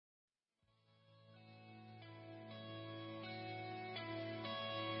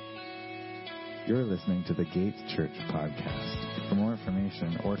You're listening to the Gate Church podcast. For more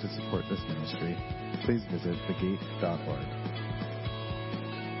information or to support this ministry, please visit thegate.org.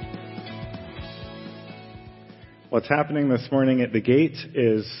 What's happening this morning at the Gate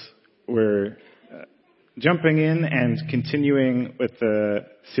is we're jumping in and continuing with the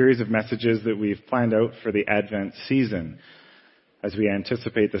series of messages that we've planned out for the Advent season. As we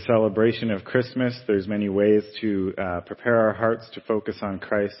anticipate the celebration of Christmas, there's many ways to prepare our hearts to focus on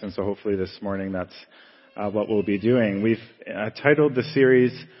Christ, and so hopefully this morning that's what we'll be doing. We've titled the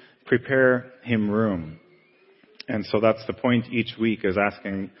series, Prepare Him Room. And so that's the point each week, is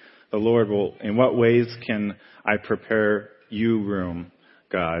asking the Lord, well, in what ways can I prepare you room,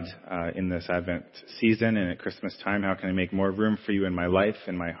 God, in this Advent season and at Christmas time? How can I make more room for you in my life,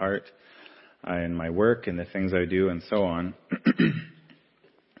 in my heart, in my work, in the things I do, and so on?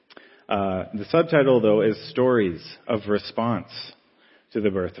 The subtitle, though, is Stories of Response to the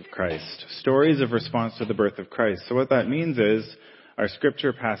Birth of Christ. Stories of Response to the Birth of Christ. So what that means is our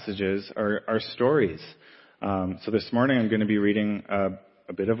scripture passages are stories. So this morning I'm going to be reading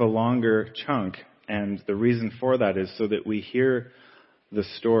a bit of a longer chunk, and the reason for that is so that we hear the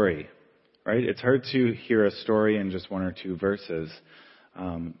story, right? It's hard to hear a story in just one or two verses.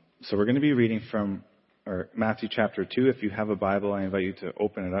 So we're going to be reading from Matthew chapter 2. If you have a Bible, I invite you to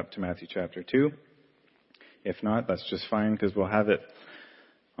open it up to Matthew chapter 2. If not, that's just fine, because we'll have it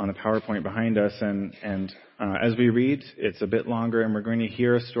on a PowerPoint behind us. And as we read, it's a bit longer, and we're going to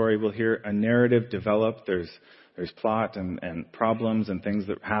hear a story. We'll hear a narrative develop. There's plot and problems and things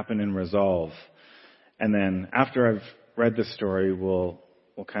that happen and resolve. And then after I've read the story, we'll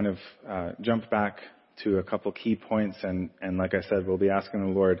kind of jump back to a couple key points. And like I said, we'll be asking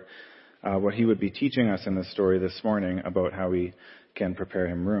the Lord what he would be teaching us in this story this morning about how we can prepare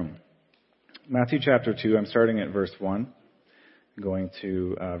him room. Matthew chapter 2, I'm starting at verse 1, going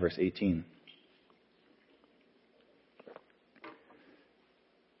to verse 18.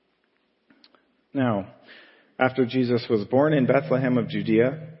 Now, after Jesus was born in Bethlehem of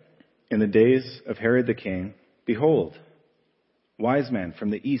Judea, in the days of Herod the king, behold, wise men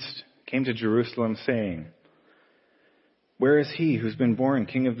from the east came to Jerusalem, saying, "Where is he who's been born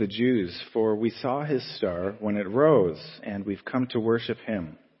King of the Jews? For we saw his star when it rose, and we've come to worship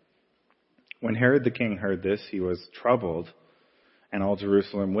him." When Herod the king heard this, he was troubled, and all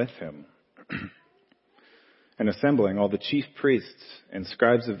Jerusalem with him. And assembling all the chief priests and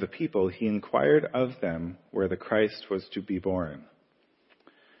scribes of the people, he inquired of them where the Christ was to be born.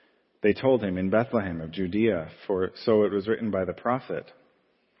 They told him, "In Bethlehem of Judea, for so it was written by the prophet.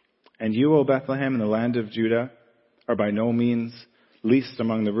 And you, O Bethlehem, in the land of Judah, are by no means least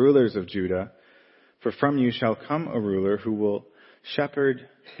among the rulers of Judah, for from you shall come a ruler who will shepherd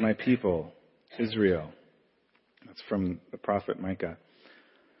my people, Israel." That's from the prophet Micah.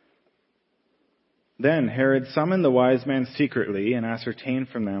 Then Herod summoned the wise men secretly and ascertained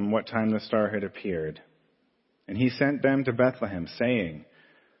from them what time the star had appeared. And he sent them to Bethlehem, saying,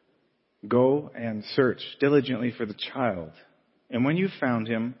 "Go and search diligently for the child, and when you've found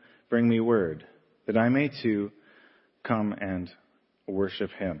him, bring me word, that I may too come and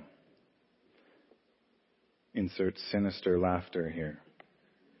worship him." Insert sinister laughter here.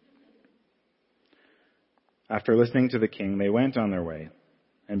 After listening to the king, they went on their way.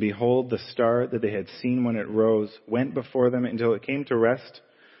 And behold, the star that they had seen when it rose went before them until it came to rest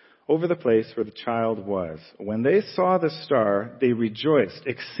over the place where the child was. When they saw the star, they rejoiced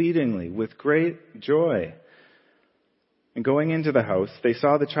exceedingly with great joy. And going into the house, they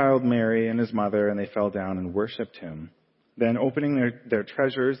saw the child Mary and his mother, and they fell down and worshipped him. Then opening their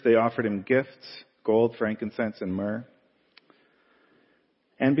treasures, they offered him gifts, gold, frankincense, and myrrh.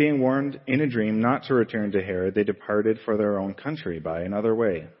 And being warned in a dream not to return to Herod, they departed for their own country by another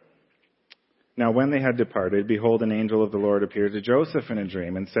way. Now when they had departed, behold, an angel of the Lord appeared to Joseph in a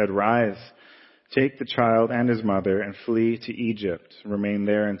dream and said, "Rise, take the child and his mother and flee to Egypt. Remain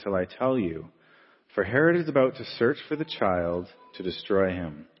there until I tell you. For Herod is about to search for the child to destroy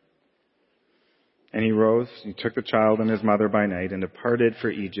him." And he rose, he took the child and his mother by night and departed for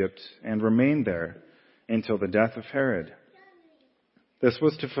Egypt and remained there until the death of Herod. This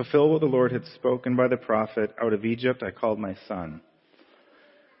was to fulfill what the Lord had spoken by the prophet, "Out of Egypt I called my son."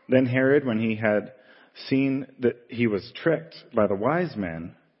 Then Herod, when he had seen that he was tricked by the wise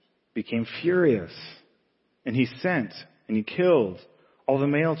men, became furious. And he sent and he killed all the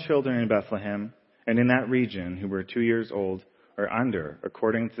male children in Bethlehem and in that region who were 2 years old or under,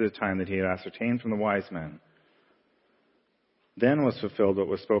 according to the time that he had ascertained from the wise men. Then was fulfilled what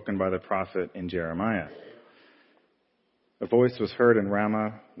was spoken by the prophet in Jeremiah. A voice was heard in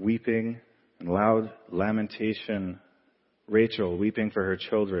Ramah, weeping and loud lamentation, Rachel weeping for her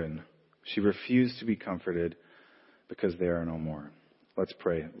children, She refused to be comforted because they are no more. Let's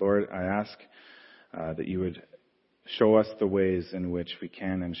pray. Lord, I ask that you would show us the ways in which we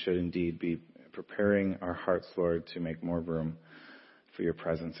can and should indeed be preparing our hearts, Lord, to make more room for your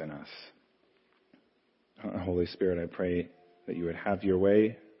presence in us. Holy Spirit, I pray that you would have your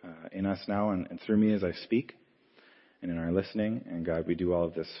way in us now and through me as I speak and in our listening. And God, we do all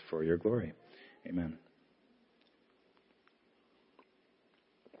of this for your glory. Amen.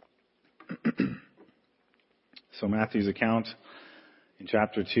 So Matthew's account in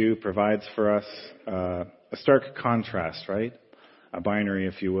chapter 2 provides for us a stark contrast, right? A binary,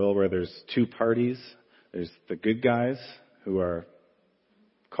 if you will, where there's two parties. There's the good guys who are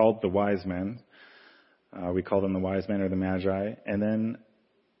called the wise men. We call them the wise men or the magi. And then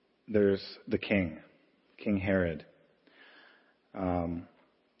there's the king, King Herod.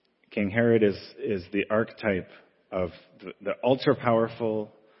 King Herod is the archetype of the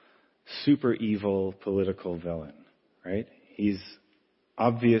ultra-powerful, super evil political villain, right? He's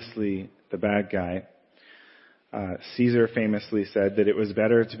obviously the bad guy. Caesar famously said that it was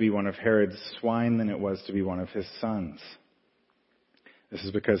better to be one of Herod's swine than it was to be one of his sons. This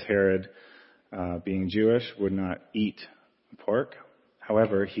is because Herod, being Jewish, would not eat pork.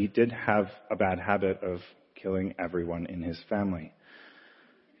 However, he did have a bad habit of killing everyone in his family.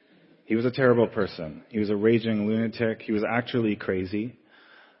 He was a terrible person. He was a raging lunatic. He was actually crazy.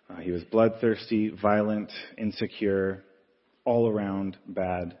 He was bloodthirsty, violent, insecure, all-around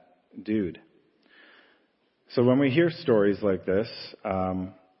bad dude. So when we hear stories like this,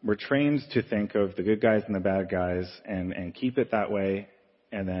 we're trained to think of the good guys and the bad guys and keep it that way.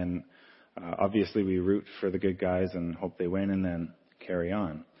 And then obviously we root for the good guys and hope they win and then carry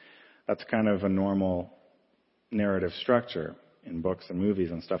on. That's kind of a normal narrative structure in books and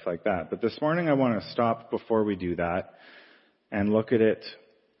movies and stuff like that. But this morning I want to stop before we do that and look at it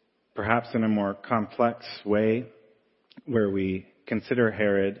perhaps in a more complex way where we consider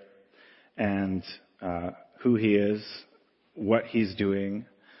Herod and who he is, what he's doing.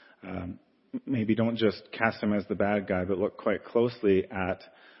 Maybe don't just cast him as the bad guy, but look quite closely at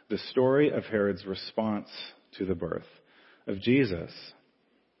the story of Herod's response to the birth of Jesus.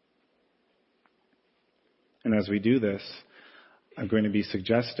 And as we do this, I'm going to be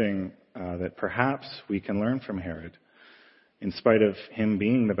suggesting that perhaps we can learn from Herod. In spite of him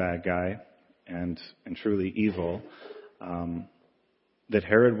being the bad guy and truly evil, that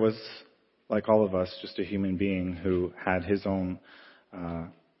Herod was, like all of us, just a human being who had his own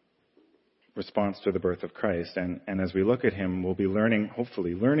response to the birth of Christ. And as we look at him, we'll be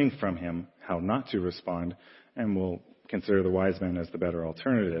hopefully learning from him how not to respond, and we'll consider the wise men as the better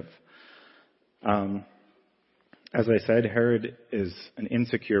alternative. As I said, Herod is an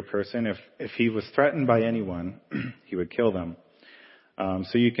insecure person. If he was threatened by anyone, he would kill them.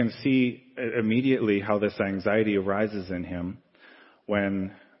 So you can see immediately how this anxiety arises in him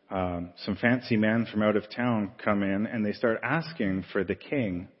when some fancy men from out of town come in and they start asking for the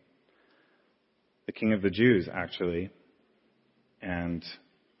king of the Jews, actually. And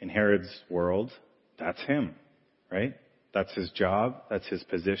in Herod's world, that's him, right? That's his job, that's his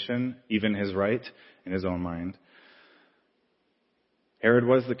position, even his right in his own mind. Herod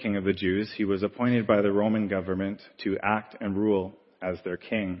was the king of the Jews. He was appointed by the Roman government to act and rule as their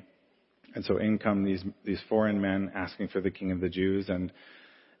king. And so in come these foreign men asking for the king of the Jews, and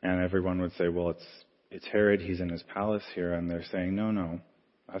everyone would say, well, it's Herod, he's in his palace here. And they're saying, no,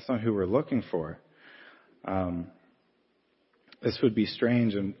 that's not who we're looking for. This would be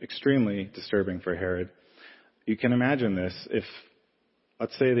strange and extremely disturbing for Herod. You can imagine this if,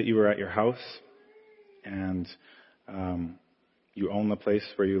 let's say that you were at your house and you own the place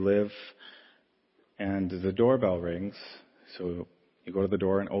where you live, and the doorbell rings. So you go to the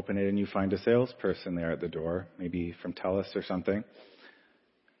door and open it, and you find a salesperson there at the door, maybe from TELUS or something.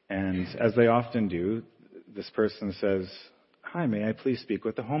 And as they often do, this person says, "Hi, may I please speak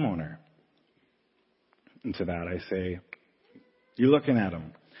with the homeowner?" And to that I say, "You're looking at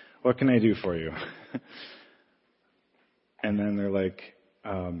him. What can I do for you?" And then they're like,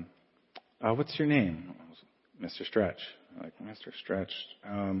 "What's your name?" "Mr. Stretch." I'm like, "Mr. Stretch,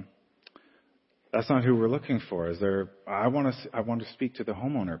 that's not who we're looking for. I want to speak to the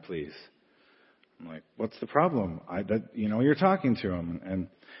homeowner, please." I'm like, "What's the problem? You're talking to him."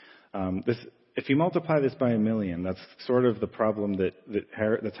 And this, if you multiply this by 1,000,000, that's sort of the problem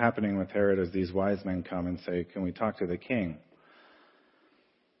that's happening with Herod as these wise men come and say, "Can we talk to the king?"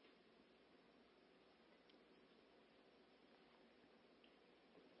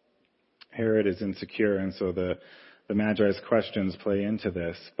 Herod is insecure, and so the Magi's questions play into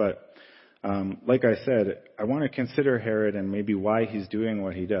this. But Like I said, I want to consider Herod and maybe why he's doing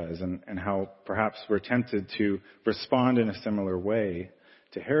what he does, and how perhaps we're tempted to respond in a similar way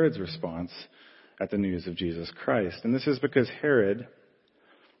to Herod's response at the news of Jesus Christ. And this is because Herod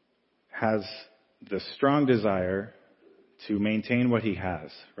has the strong desire to maintain what he has,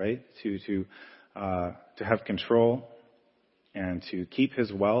 right? To have control and to keep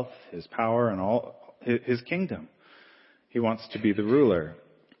his wealth, his power, and all his kingdom. He wants to be the ruler.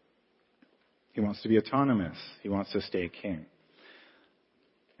 He wants to be autonomous. He wants to stay king.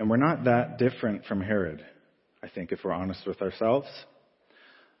 And we're not that different from Herod, I think, if we're honest with ourselves.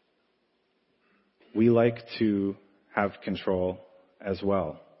 We like to have control as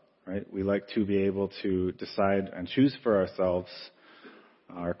well, right? We like to be able to decide and choose for ourselves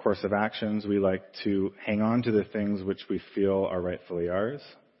our course of actions. We like to hang on to the things which we feel are rightfully ours.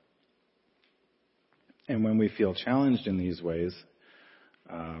 And when we feel challenged in these ways,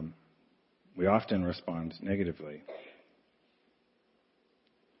 we often respond negatively.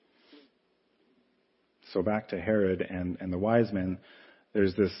 So back to Herod and the wise men,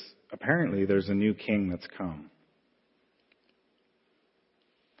 apparently there's a new king that's come.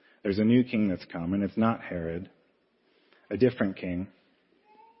 There's a new king that's come, and it's not Herod, a different king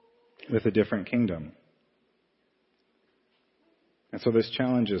with a different kingdom. And so this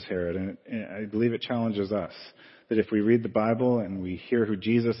challenges Herod, and I believe it challenges us. That if we read the Bible and we hear who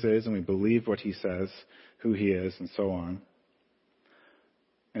Jesus is and we believe what he says, who he is, and so on,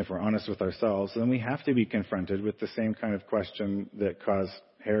 and if we're honest with ourselves, then we have to be confronted with the same kind of question that caused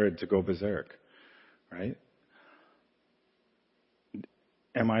Herod to go berserk, right?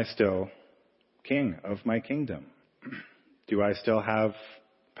 Am I still king of my kingdom? Do I still have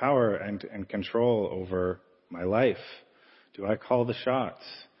power and control over my life? Do I call the shots?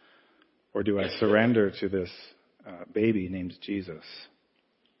 Or do I surrender to this baby named Jesus?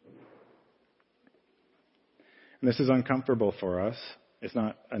 And this is uncomfortable for us. It's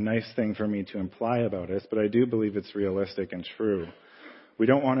not a nice thing for me to imply about us, but I do believe it's realistic and true. We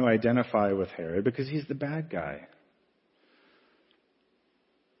don't want to identify with Herod because he's the bad guy.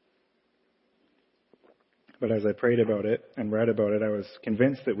 But as I prayed about it and read about it, I was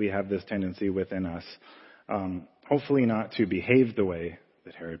convinced that we have this tendency within us. Hopefully not to behave the way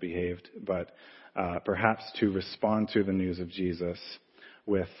that Herod behaved, but perhaps to respond to the news of Jesus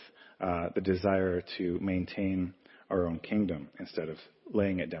with the desire to maintain our own kingdom instead of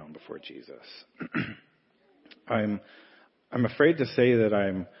laying it down before Jesus. I'm afraid to say that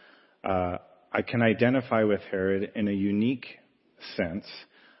I can identify with Herod in a unique sense.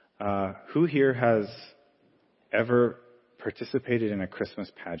 Who here has ever participated in a Christmas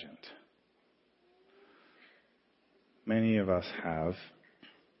pageant? Many of us have.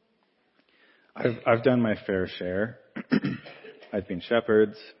 I've done my fair share. I've been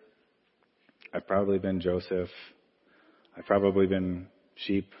shepherds. I've probably been Joseph. I've probably been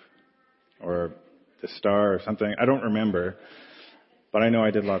sheep or the star or something. I don't remember. But I know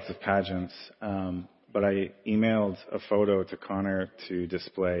I did lots of pageants. But I emailed a photo to Connor to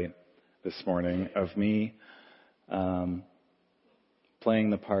display this morning of me playing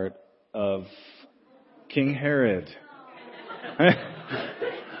the part of King Herod. And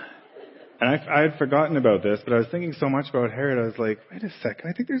I had forgotten about this, but I was thinking so much about Herod, I was like, wait a second,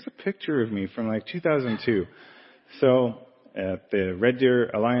 I think there's a picture of me from like 2002. So at the Red Deer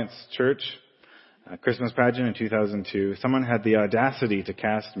Alliance Church Christmas pageant in 2002, someone had the audacity to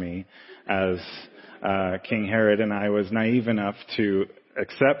cast me as King Herod, and I was naive enough to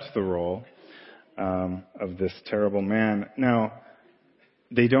accept the role of this terrible man. Now,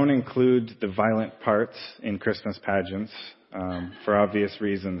 they don't include the violent parts in Christmas pageants for obvious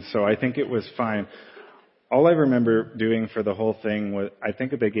reasons, so I think it was fine. All I remember doing for the whole thing was, I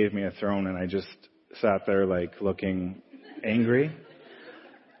think that they gave me a throne and I just sat there like looking angry.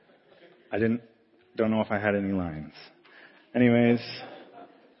 Don't know if I had any lines. Anyways,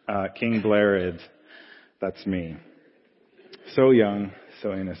 King Blairid, that's me. So young,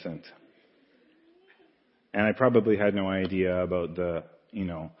 so innocent. And I probably had no idea about the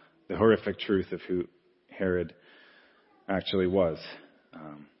horrific truth of who Herod actually was.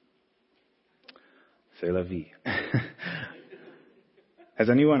 C'est la vie. Has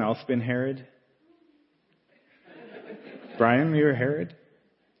anyone else been Herod? Brian, you're Herod?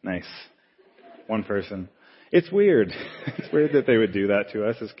 Nice. One person. It's weird. It's weird that they would do that to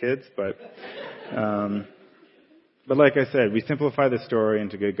us as kids, but like I said, we simplify the story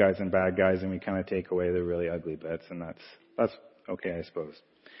into good guys and bad guys, and we kind of take away the really ugly bits, and that's okay, I suppose.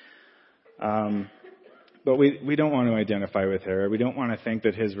 But we don't want to identify with Herod. We don't want to think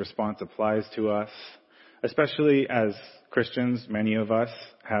that his response applies to us, especially as Christians. Many of us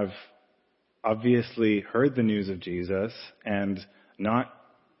have obviously heard the news of Jesus and not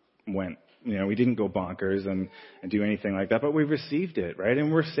went, we didn't go bonkers and do anything like that, but we received it, right?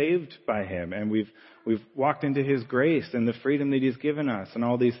 And we're saved by him, and we've walked into his grace and the freedom that he's given us and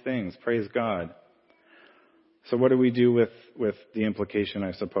all these things. Praise God. So what do we do with the implication,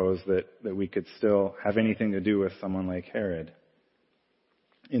 I suppose, that we could still have anything to do with someone like Herod?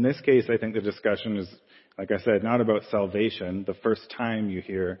 In this case, I think the discussion is, like I said, not about salvation, the first time you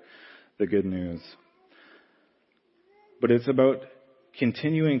hear the good news, but it's about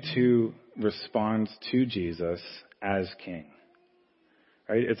continuing to respond to Jesus as King,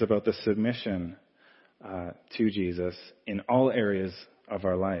 right? It's about the submission to Jesus in all areas of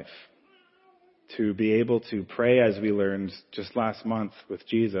our life. To be able to pray, as we learned just last month with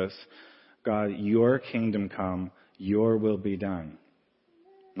Jesus, God, your kingdom come, your will be done.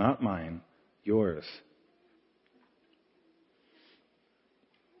 Not mine, yours.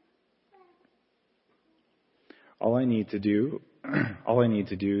 All I need to do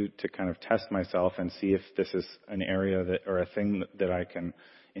to kind of test myself and see if this is an area that, or a thing that I can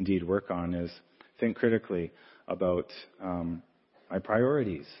indeed work on, is think critically about my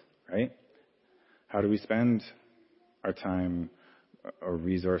priorities, right? How do we spend our time or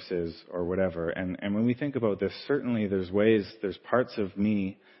resources or whatever? And when we think about this, certainly there's parts of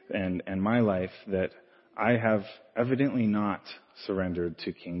me and my life that I have evidently not surrendered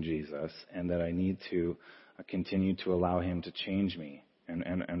to King Jesus, and that I need to continue to allow him to change me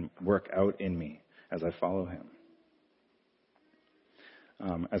and work out in me as I follow him.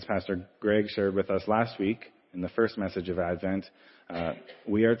 As Pastor Greg shared with us last week in the first message of Advent,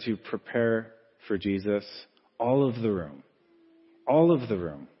 we are to prepare for Jesus all of the room,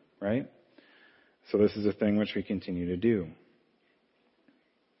 right? So this is a thing which we continue to do.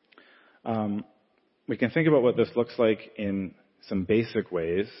 We can think about what this looks like in some basic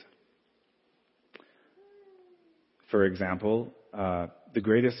ways. For example, the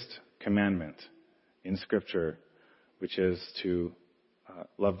greatest commandment in Scripture, which is to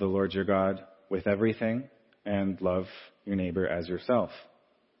love the Lord your God with everything and love your neighbor as yourself.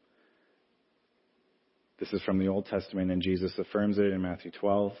 This is from the Old Testament, and Jesus affirms it in Matthew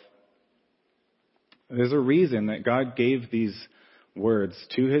 12. There's a reason that God gave these words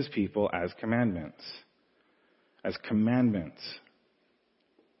to his people as commandments. As commandments.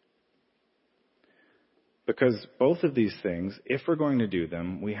 Because both of these things, if we're going to do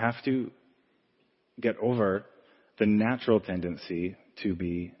them, we have to get over the natural tendency to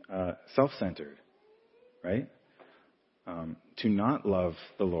be self-centered, right? To not love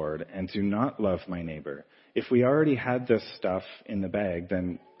the Lord and to not love my neighbor. If we already had this stuff in the bag,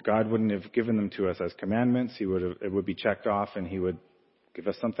 then God wouldn't have given them to us as commandments. It would be checked off, and he would give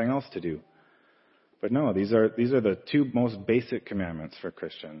us something else to do. But no, these are the two most basic commandments for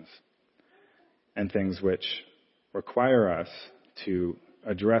Christians, and things which require us to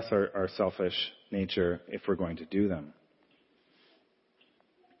address our selfish nature if we're going to do them.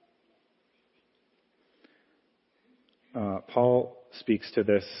 Paul speaks to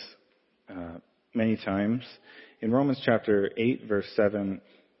this many times. In Romans chapter 8, verse 7,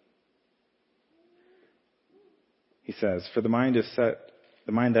 he says, "For the mind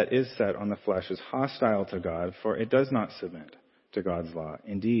that is set on the flesh is hostile to God, for it does not submit to God's law.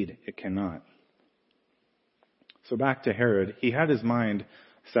 Indeed, it cannot." So back to Herod, he had his mind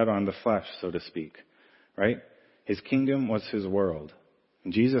set on the flesh, so to speak, right? His kingdom was his world.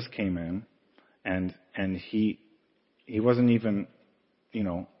 And Jesus came in, and he wasn't even,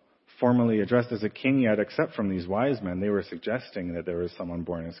 formally addressed as a king yet, except from these wise men. They were suggesting that there was someone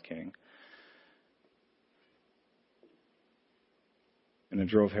born as king. And it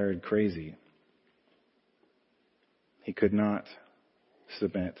drove Herod crazy. He could not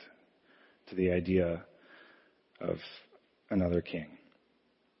submit to the idea of another king.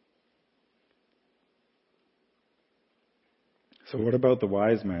 So what about the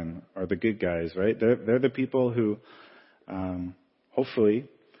wise men, or the good guys, right? They're the people who, hopefully,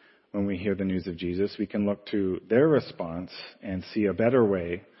 when we hear the news of Jesus, we can look to their response and see a better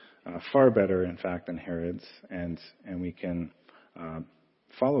way, far better, in fact, than Herod's, and we can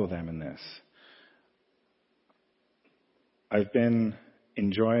follow them in this. I've been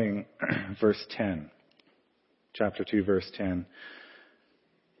enjoying verse 10, chapter 2, verse 10,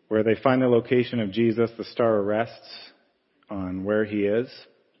 where they find the location of Jesus. The star rests on where he is.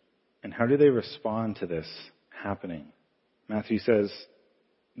 And how do they respond to this happening? Matthew says,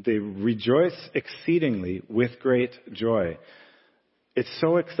 they rejoice exceedingly with great joy. It's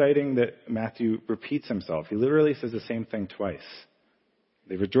so exciting that Matthew repeats himself. He literally says the same thing twice.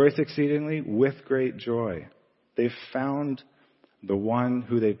 They rejoice exceedingly with great joy. They've found the one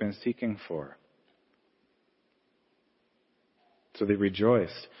who they've been seeking for. So they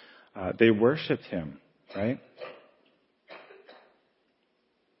rejoiced. They worshipped him, right?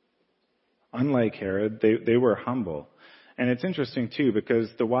 Unlike Herod, they were humble. And it's interesting, too, because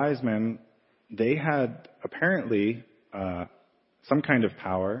the wise men, they had apparently some kind of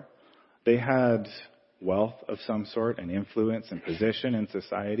power. They had wealth of some sort and influence and position in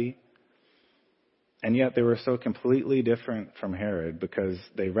society. And yet they were so completely different from Herod because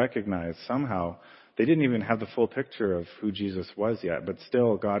they recognized somehow they didn't even have the full picture of who Jesus was yet, but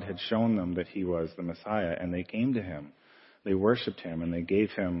still God had shown them that he was the Messiah, and they came to him. They worshiped him, and they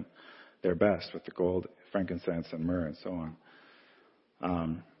gave him their best with the gold, frankincense, and myrrh, and so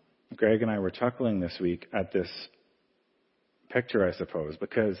on. Greg and I were chuckling this week at this picture, I suppose,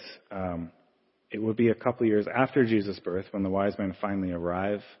 because it would be a couple years after Jesus' birth when the wise men finally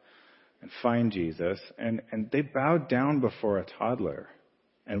arrive and find Jesus, and they bowed down before a toddler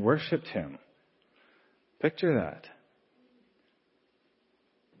and worshipped him. Picture that.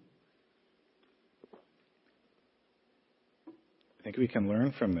 I think we can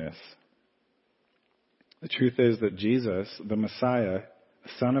learn from this. The truth is that Jesus, the Messiah, the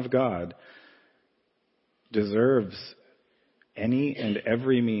Son of God, deserves any and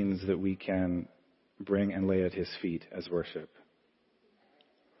every means that we can bring and lay at his feet as worship.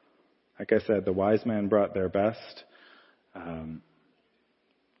 Like I said, the wise men brought their best,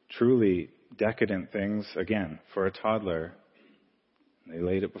 truly decadent things, again, for a toddler. They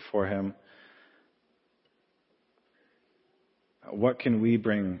laid it before him. What can we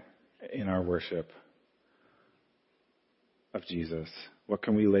bring in our worship of Jesus? What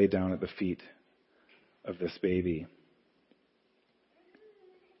can we lay down at the feet of this baby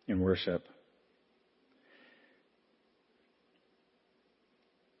in worship?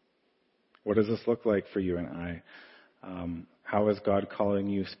 What does this look like for you and I? How is God calling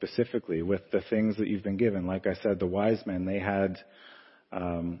you specifically with the things that you've been given? Like I said, the wise men, they had,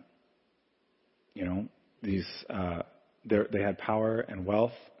 these, they had power and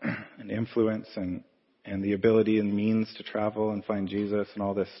wealth and influence and the ability and means to travel and find Jesus and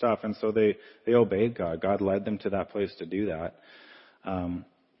all this stuff. And so they obeyed God. God led them to that place to do that.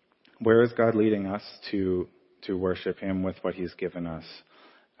 Where is God leading us to worship him with what he's given us,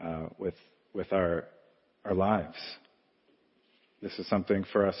 with our lives? This is something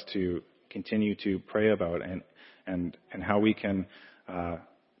for us to continue to pray about and how we can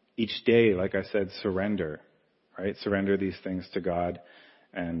each day, like I said, surrender, right? Surrender these things to God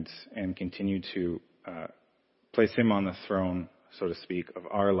and continue to place him on the throne, so to speak, of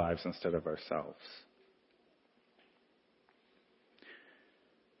our lives instead of ourselves.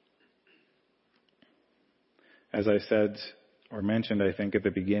 As I said or mentioned, I think at the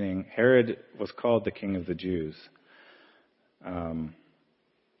beginning, Herod was called the King of the Jews.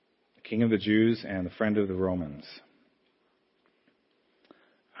 King of the Jews and the friend of the Romans.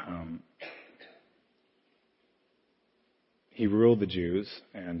 He ruled the Jews,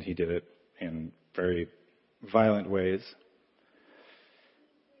 and he did it in very violent ways.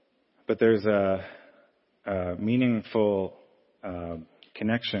 But there's a meaningful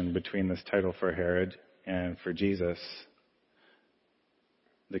connection between this title for Herod and for Jesus,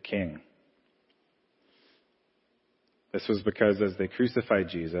 the King. This was because as they crucified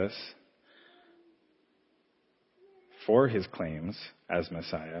Jesus for his claims as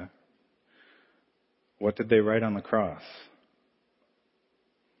Messiah, what did they write on the cross?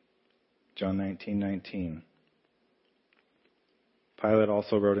 John 19:19. Pilate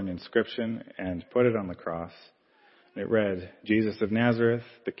also wrote an inscription and put it on the cross. It read, Jesus of Nazareth,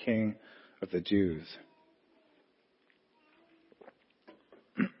 the King of the Jews.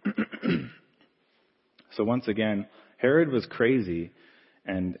 So once again, Herod was crazy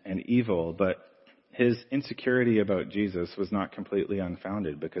and evil, but his insecurity about Jesus was not completely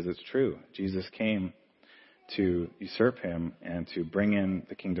unfounded because it's true. Jesus came to usurp him and to bring in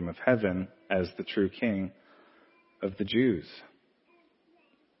the kingdom of heaven as the true king of the Jews.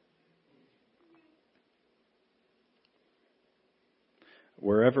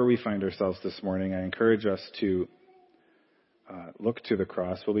 Wherever we find ourselves this morning, I encourage us to look to the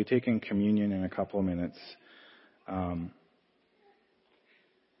cross. We'll be taking communion in a couple of minutes.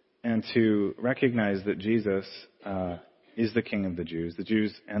 And to recognize that Jesus is the King of the Jews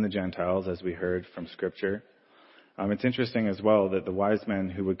and the Gentiles, as we heard from Scripture. It's interesting as well that the wise men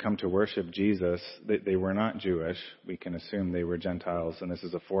who would come to worship Jesus, they were not Jewish. We can assume they were Gentiles, and this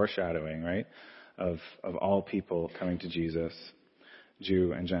is a foreshadowing, right, of all people coming to Jesus,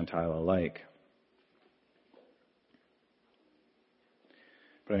 Jew and Gentile alike.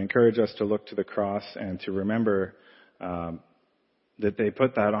 But I encourage us to look to the cross and to remember that they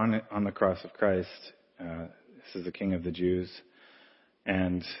put that on the cross of Christ. This is the King of the Jews.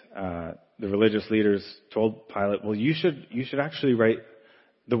 And the religious leaders told Pilate, well, you should actually write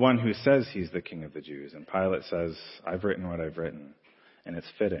the one who says he's the King of the Jews. And Pilate says, I've written what I've written, and it's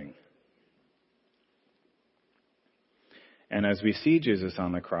fitting. And as we see Jesus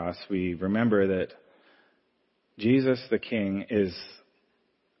on the cross, we remember that Jesus the King is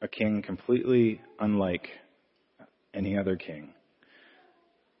a king completely unlike any other king.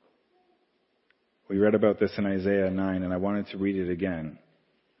 We read about this in Isaiah 9, and I wanted to read it again.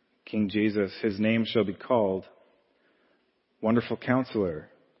 King Jesus, his name shall be called Wonderful Counselor,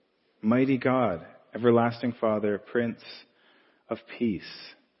 Mighty God, Everlasting Father, Prince of Peace.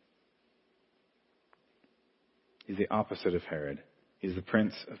 He's the opposite of Herod. He's the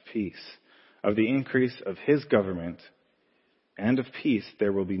Prince of Peace. Of the increase of his government and of peace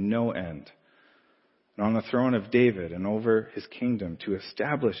there will be no end. And on the throne of David and over his kingdom, to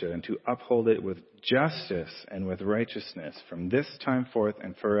establish it and to uphold it with justice and with righteousness from this time forth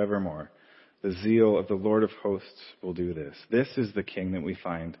and forevermore. The zeal of the Lord of hosts will do this. This is the King that we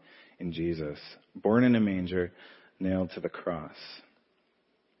find in Jesus, born in a manger, nailed to the cross.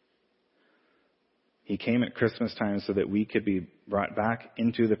 He came at Christmas time so that we could be brought back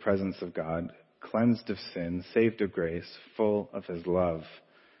into the presence of God, cleansed of sin, saved of grace, full of his love.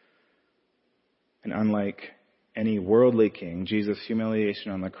 And unlike any worldly king, Jesus'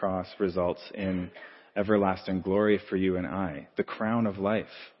 humiliation on the cross results in everlasting glory for you and I, the crown of life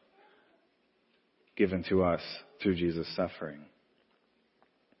given to us through Jesus' suffering.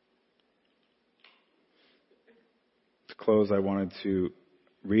 To close, I wanted to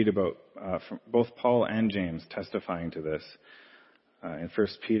read about from both Paul and James testifying to this. In 1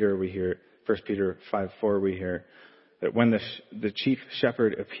 Peter 5:4 we hear that when the chief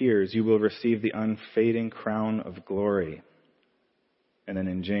shepherd appears, you will receive the unfading crown of glory. And then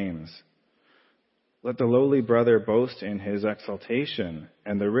in James, let the lowly brother boast in his exaltation,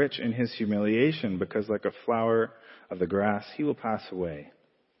 and the rich in his humiliation, because like a flower of the grass, he will pass away.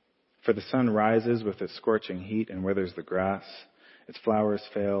 For the sun rises with its scorching heat and withers the grass. Its flowers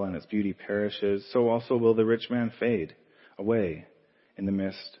fail and its beauty perishes. So also will the rich man fade away in the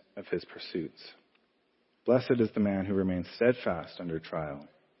midst of his pursuits. Blessed is the man who remains steadfast under trial.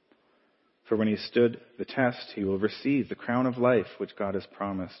 For when he stood the test, he will receive the crown of life which God has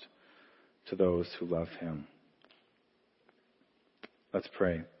promised to those who love him. Let's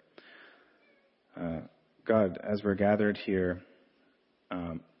pray. God, as we're gathered here,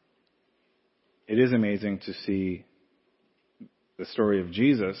 it is amazing to see the story of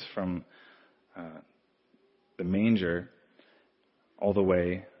Jesus from the manger all the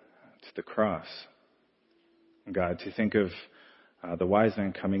way to the cross. God, to think of the wise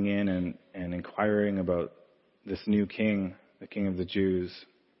men coming in and inquiring about this new king, the King of the Jews,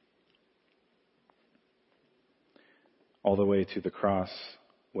 all the way to the cross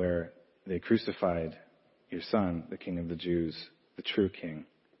where they crucified your son, the King of the Jews, the true King.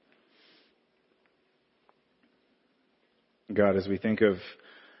 God, as we think of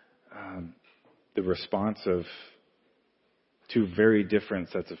the response of two very different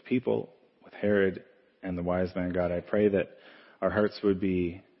sets of people, with Herod and the wise man, God, I pray that our hearts would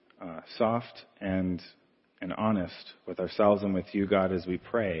be soft and honest with ourselves and with you, God, as we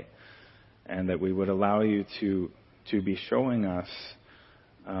pray, and that we would allow you to be showing us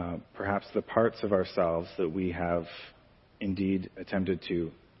perhaps the parts of ourselves that we have indeed attempted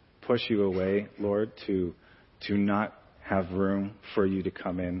to push you away, Lord, to not have room for you to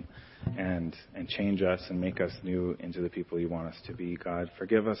come in and change us and make us new into the people you want us to be. God,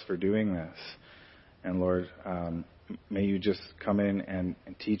 forgive us for doing this. And Lord, may you just come in and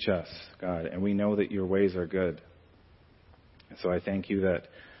teach us, God. And we know that your ways are good. And so I thank you that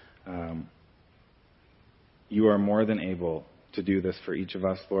you are more than able to do this for each of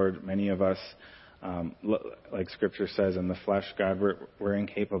us, Lord. Many of us, like Scripture says, in the flesh, God, we're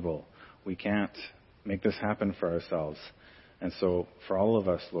incapable. We can't make this happen for ourselves. And so for all of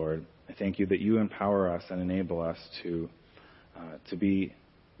us, Lord, I thank you that you empower us and enable us to be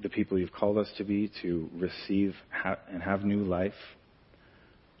the people you've called us to be, to receive and have new life,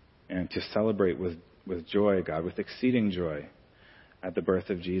 and to celebrate with joy, God, with exceeding joy at the birth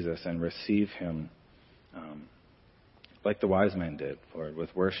of Jesus, and receive him like the wise men did, Lord,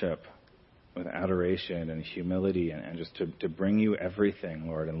 with worship, with adoration and humility, and just to bring you everything,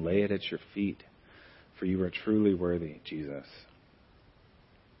 Lord, and lay it at your feet. For you are truly worthy, Jesus.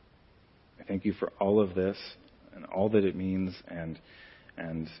 I thank you for all of this and all that it means, and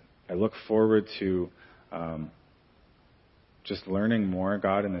I look forward to just learning more,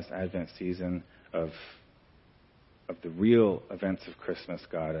 God, in this Advent season of of the real events of Christmas,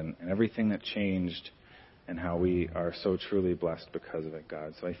 God, and everything that changed and how we are so truly blessed because of it,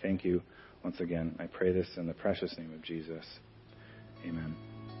 God. So I thank you once again. I pray this in the precious name of Jesus. Amen.